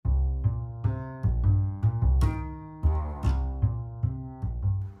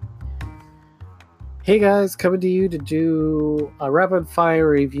Hey guys, coming to you to do a rapid fire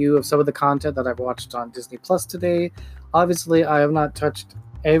review of some of the content that I've watched on Disney Plus today. Obviously, I have not touched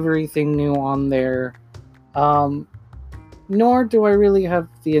everything new on there, um, nor do I really have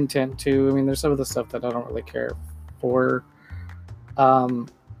the intent to. I mean, there's some of the stuff that I don't really care for, um,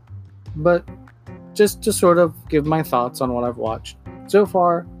 but just to sort of give my thoughts on what I've watched so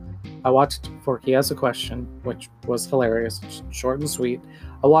far. I watched Forky Has a Question, which was hilarious, short and sweet.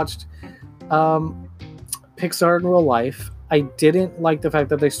 I watched Pixar in Real Life. I didn't like the fact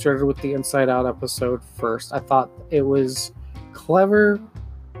that they started with the Inside Out episode first. I thought it was clever,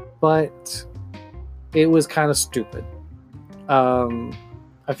 but it was kind of stupid.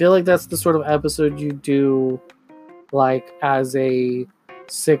 I feel like that's the sort of episode you do like as a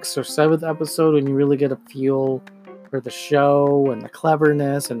 6th or 7th episode when you really get a feel for the show and the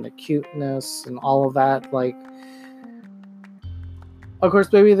cleverness and the cuteness and all of that. Like, of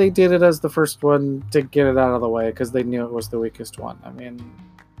course, maybe they did it as the first one to get it out of the way because they knew it was the weakest one. I mean,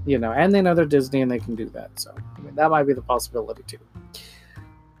 and they know they're Disney and they can do that. So, I mean, that might be the possibility too.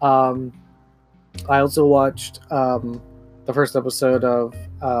 I also watched the first episode of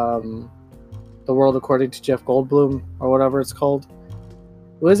The World According to Jeff Goldblum, or whatever it's called.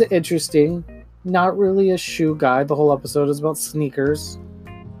 It was interesting. Not really a shoe guide. The whole episode is about sneakers.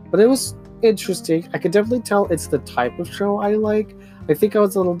 But it was interesting. I could definitely tell it's the type of show I like. I think I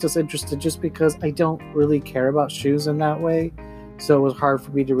was a little disinterested just because I don't really care about shoes in that way. So it was hard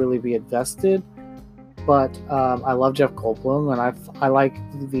for me to really be invested. But I love Jeff Goldblum, and I like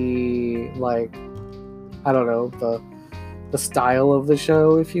the, the style of the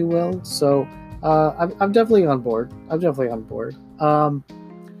show, if you will. So I'm definitely on board. I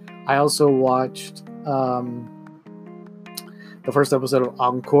also watched the first episode of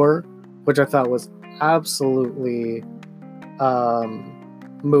Encore, which I thought was absolutely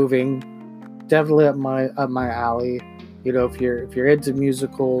moving. Definitely up my alley. If you're into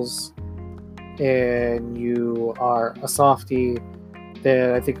musicals and you are a softie,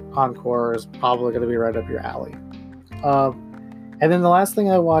 then I think Encore is probably going to be right up your alley. And then the last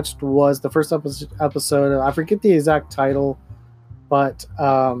thing I watched was the first episode. I forget the exact title, but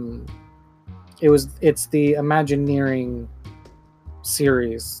it's the Imagineering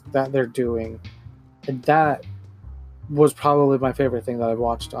series that they're doing, and that was probably my favorite thing that I've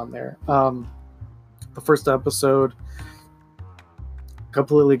watched on there. The first episode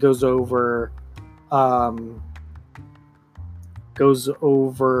completely goes over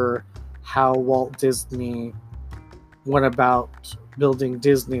how Walt Disney went about building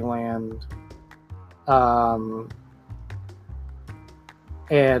Disneyland,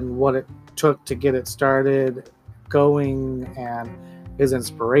 and what it took to get it started going, and his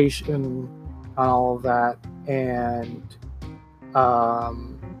inspiration on all of that. And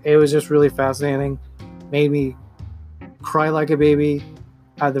it was just really fascinating. Made me cry like a baby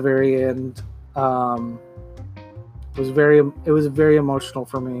at the very end. It was very emotional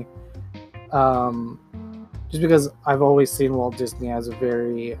for me. Just because I've always seen Walt Disney as a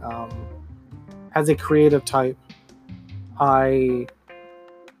very as a creative type. I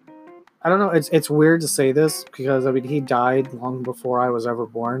don't know, it's weird to say this because I mean he died long before I was ever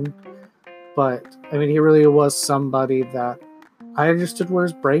born, but I mean he really was somebody that I understood where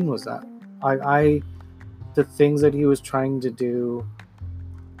his brain was at. The things that he was trying to do,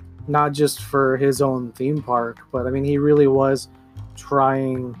 not just for his own theme park, but I mean he really was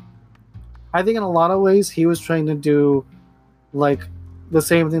trying. I think in a lot of ways he was trying to do like the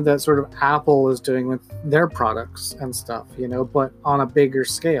same thing that sort of Apple is doing with their products and stuff, but on a bigger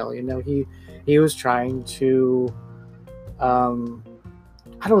scale. He was trying to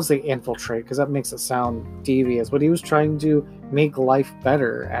I don't want to say infiltrate because that makes it sound devious, but he was trying to make life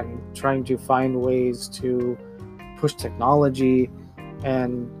better and trying to find ways to push technology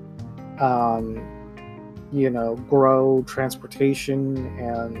and grow transportation.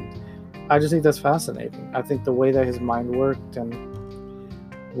 And I just think that's fascinating. I think the way that his mind worked and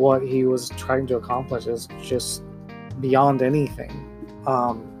what he was trying to accomplish is just beyond anything.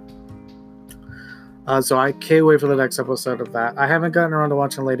 So I can't wait for the next episode of that. I haven't gotten around to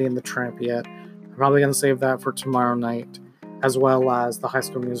watching Lady and the Tramp yet. I'm probably going to save that for tomorrow night, as well as the High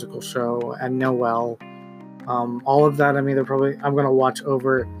School Musical show and Noelle. All of that, I'm going to watch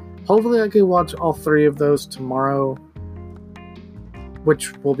over. Hopefully I can watch all 3 of those tomorrow,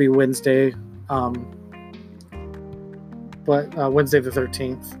 which will be Wednesday. Wednesday the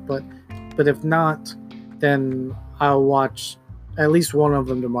 13th. But if not, then I'll watch at least one of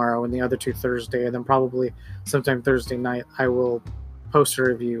them tomorrow and the other 2 Thursday, and then probably sometime Thursday night I will post a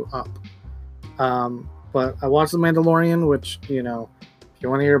review up. But I watched The Mandalorian, which, if you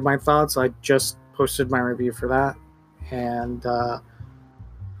want to hear my thoughts, I just posted my review for that. And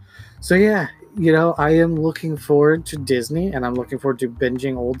so yeah, I am looking forward to Disney, and I'm looking forward to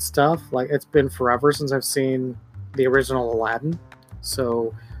binging old stuff. Like, it's been forever since I've seen the original Aladdin,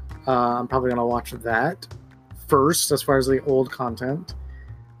 so I'm probably gonna watch that first as far as the old content,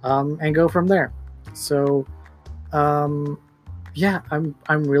 and go from there. So yeah,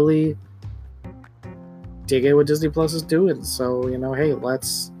 I'm really digging what Disney Plus is doing. So hey,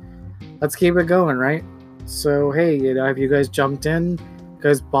 let's keep it going, right? So hey, have you guys jumped in? You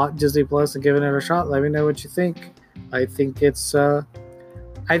guys bought Disney Plus and given it a shot? Let me know what you think. I think it's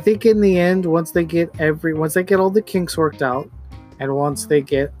I think in the end, once they get all the kinks worked out, and once they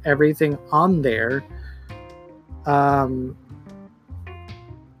get everything on there,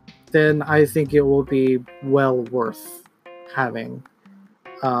 then I think it will be well worth having,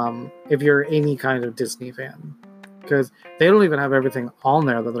 if you're any kind of Disney fan, because they don't even have everything on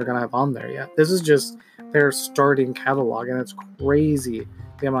there that they're gonna have on there yet. This is just their starting catalog, and it's crazy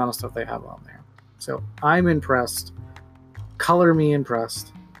the amount of stuff they have on there. So I'm impressed. Color me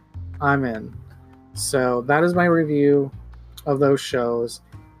impressed. I'm in. So that is my review of those shows.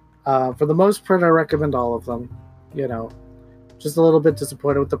 For the most part, I recommend all of them. Just a little bit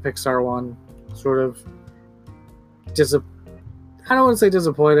disappointed with the Pixar one. Sort of I don't want to say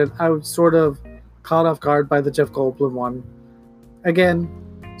disappointed. I was sort of caught off guard by the Jeff Goldblum one. Again,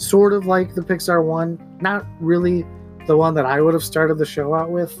 sort of like the Pixar one. Not really the one that I would have started the show out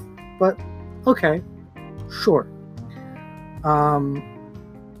with, but okay, sure.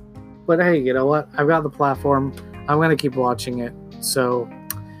 But hey, you know what? I've got the platform. I'm going to keep watching it. So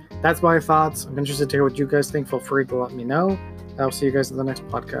that's my thoughts. I'm interested to hear what you guys think. Feel free to let me know. I'll see you guys in the next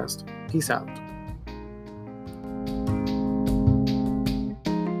podcast. Peace out.